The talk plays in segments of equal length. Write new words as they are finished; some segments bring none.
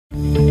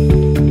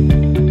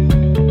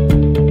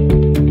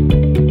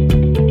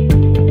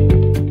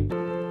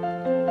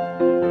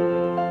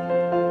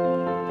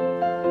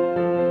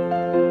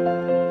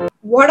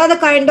are the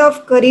kind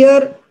of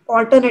career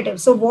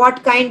alternatives? So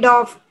what kind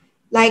of,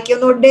 like,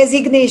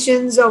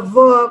 designations of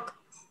work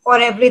or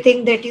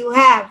everything that you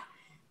have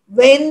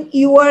when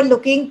you are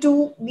looking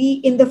to be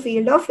in the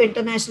field of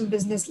international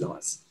business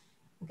laws?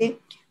 Okay.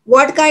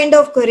 What kind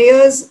of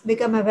careers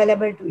become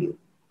available to you?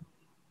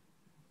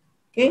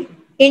 Okay.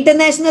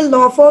 International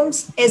law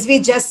firms, as we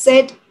just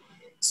said,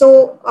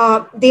 so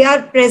they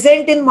are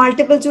present in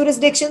multiple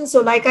jurisdictions.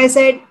 So like I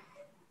said,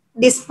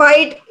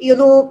 despite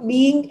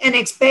being an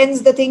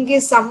expense, the thing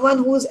is someone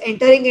who's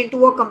entering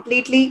into a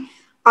completely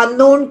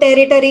unknown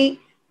territory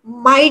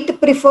might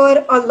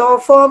prefer a law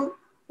firm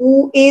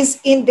who is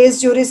in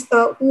this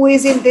who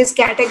is in this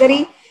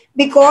category,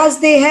 because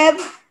they have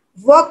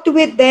worked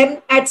with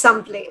them at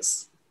some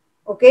place.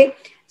 Okay.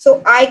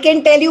 So I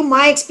can tell you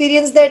my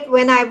experience that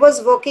when I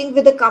was working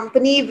with a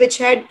company which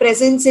had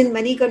presence in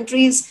many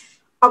countries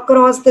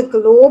across the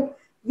globe,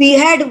 we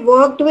had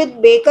worked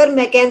with Baker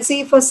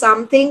McKenzie for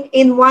something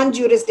in one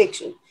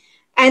jurisdiction.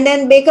 And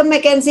then Baker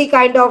McKenzie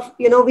kind of,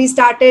 we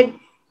started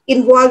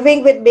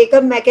involving with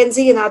Baker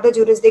McKenzie in other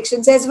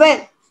jurisdictions as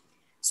well.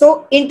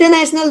 So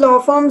international law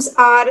firms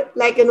are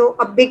like,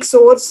 a big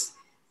source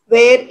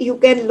where you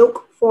can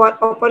look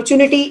for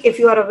opportunity if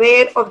you are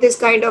aware of this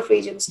kind of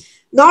regions.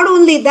 Not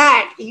only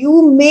that,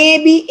 you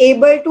may be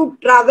able to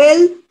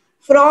travel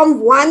from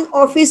one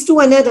office to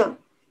another.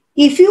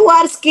 If you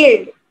are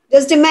skilled,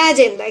 just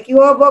imagine like you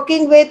are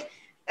working with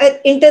an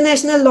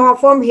international law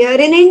firm here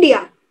in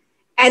India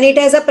and it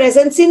has a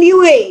presence in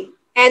UAE,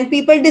 and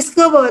people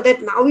discover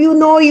that now you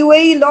know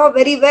UAE law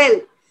very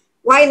well.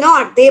 Why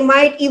not? They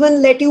might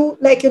even let you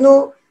like,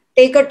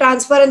 take a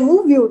transfer and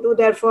move you to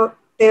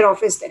their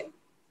office there.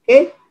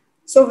 Okay.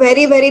 So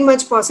very, very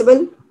much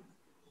possible.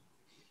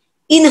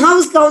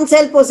 In-house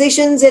counsel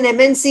positions in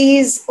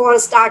MNCs or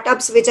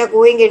startups which are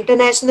going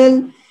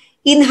international.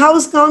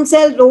 In-house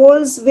counsel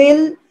roles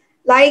will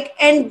like,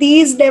 and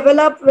these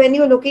develop when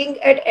you're looking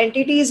at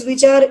entities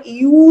which are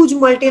huge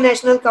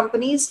multinational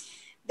companies.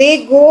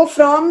 They go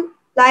from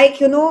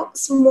like,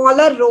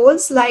 smaller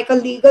roles like a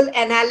legal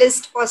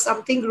analyst or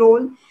something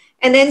role,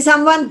 and then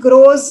someone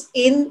grows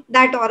in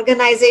that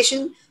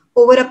organization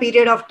over a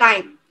period of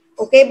time.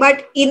 Okay.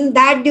 But in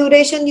that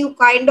duration, you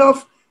kind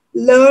of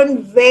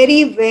learn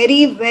very,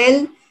 very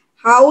well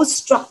how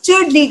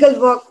structured legal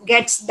work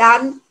gets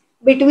done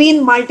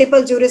between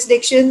multiple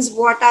jurisdictions,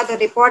 what are the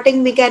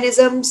reporting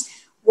mechanisms,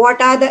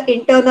 what are the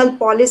internal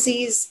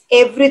policies,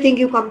 everything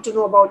you come to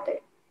know about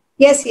it.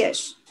 Yes,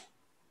 yes.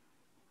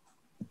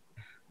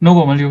 No,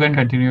 Komal, you can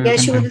continue. You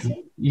Yes, can you want to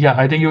continue. say? Yeah,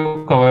 I think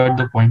you covered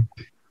the point.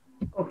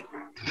 Okay,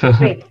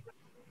 great.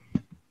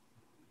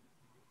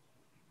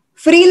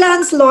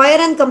 Freelance lawyer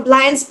and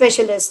compliance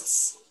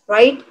specialists,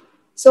 right?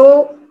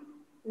 So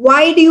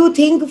why do you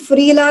think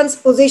freelance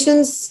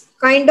positions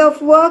kind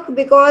of work?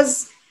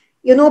 Because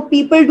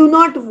people do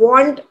not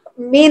want,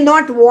 may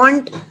not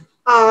want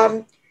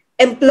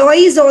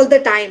employees all the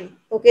time.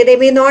 Okay, they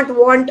may not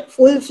want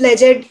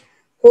full-fledged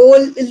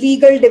whole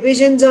legal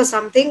divisions or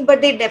something,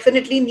 but they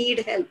definitely need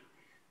help.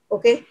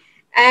 Okay.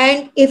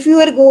 And if you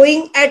are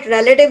going at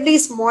relatively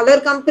smaller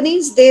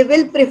companies, they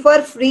will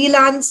prefer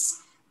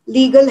freelance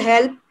legal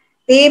help.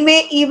 They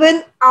may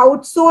even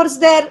outsource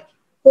their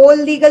whole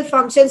legal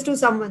functions to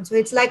someone. So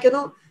it's like,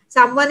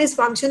 someone is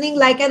functioning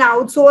like an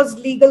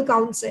outsourced legal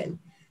counsel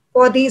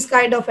for these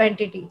kind of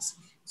entities.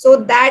 So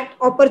that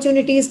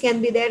opportunities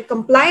can be there.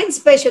 Compliance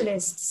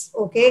specialists.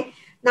 Okay.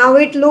 Now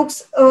it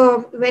looks,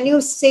 when you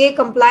say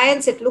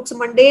compliance, it looks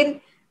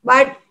mundane,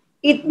 but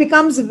it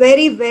becomes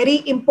very,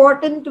 very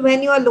important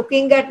when you are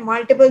looking at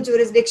multiple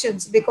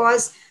jurisdictions,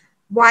 because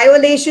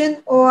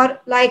violation or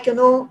like,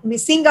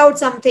 missing out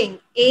something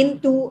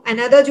into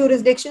another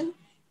jurisdiction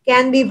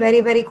can be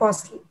very, very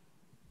costly.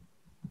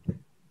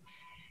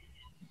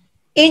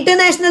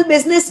 International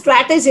business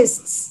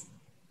strategists.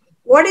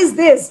 What is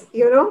this?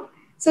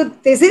 So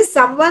this is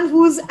someone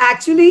who's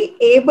actually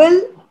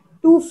able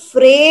to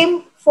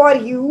frame for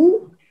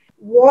you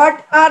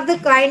what are the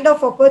kind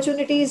of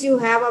opportunities you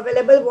have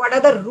available, what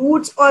are the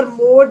routes or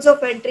modes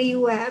of entry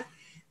you have,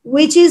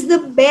 which is the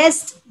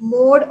best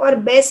mode or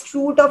best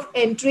route of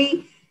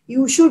entry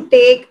you should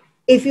take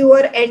if you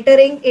are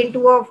entering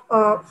into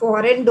a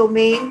foreign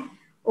domain.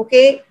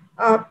 Okay.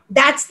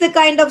 That's the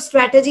kind of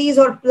strategies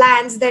or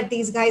plans that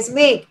these guys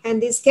make,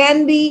 and this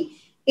can be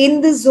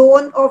in the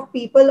zone of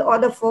people or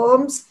the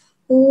firms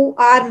who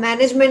are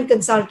management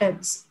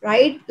consultants,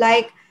 right?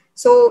 Like,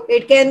 so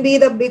it can be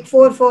the big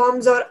four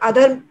firms or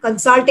other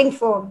consulting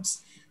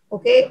firms.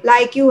 Okay.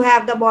 Like you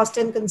have the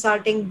Boston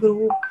Consulting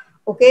Group.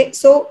 Okay.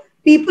 So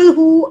people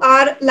who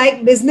are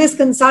like business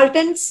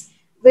consultants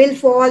will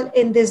fall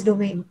in this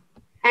domain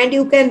and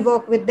you can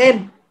work with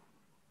them.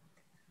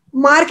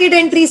 Market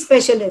entry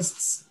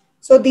specialists.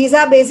 So these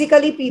are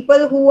basically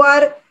people who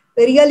are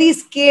really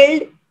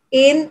skilled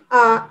in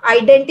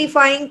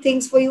identifying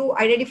things for you,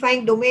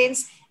 identifying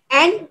domains,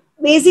 and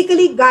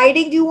basically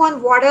guiding you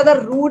on what are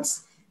the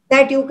routes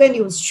that you can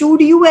use.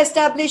 Should you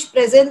establish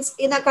presence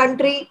in a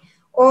country,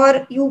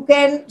 or you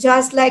can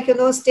just like,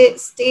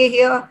 stay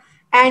here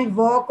and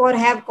work or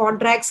have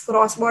contracts,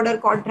 cross border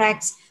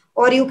contracts,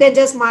 or you can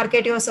just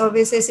market your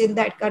services in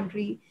that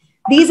country.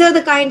 These are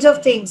the kinds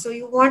of things. So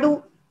you want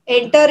to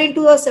enter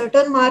into a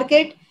certain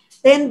market,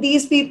 then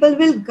these people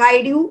will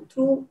guide you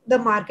through the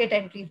market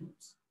entry route.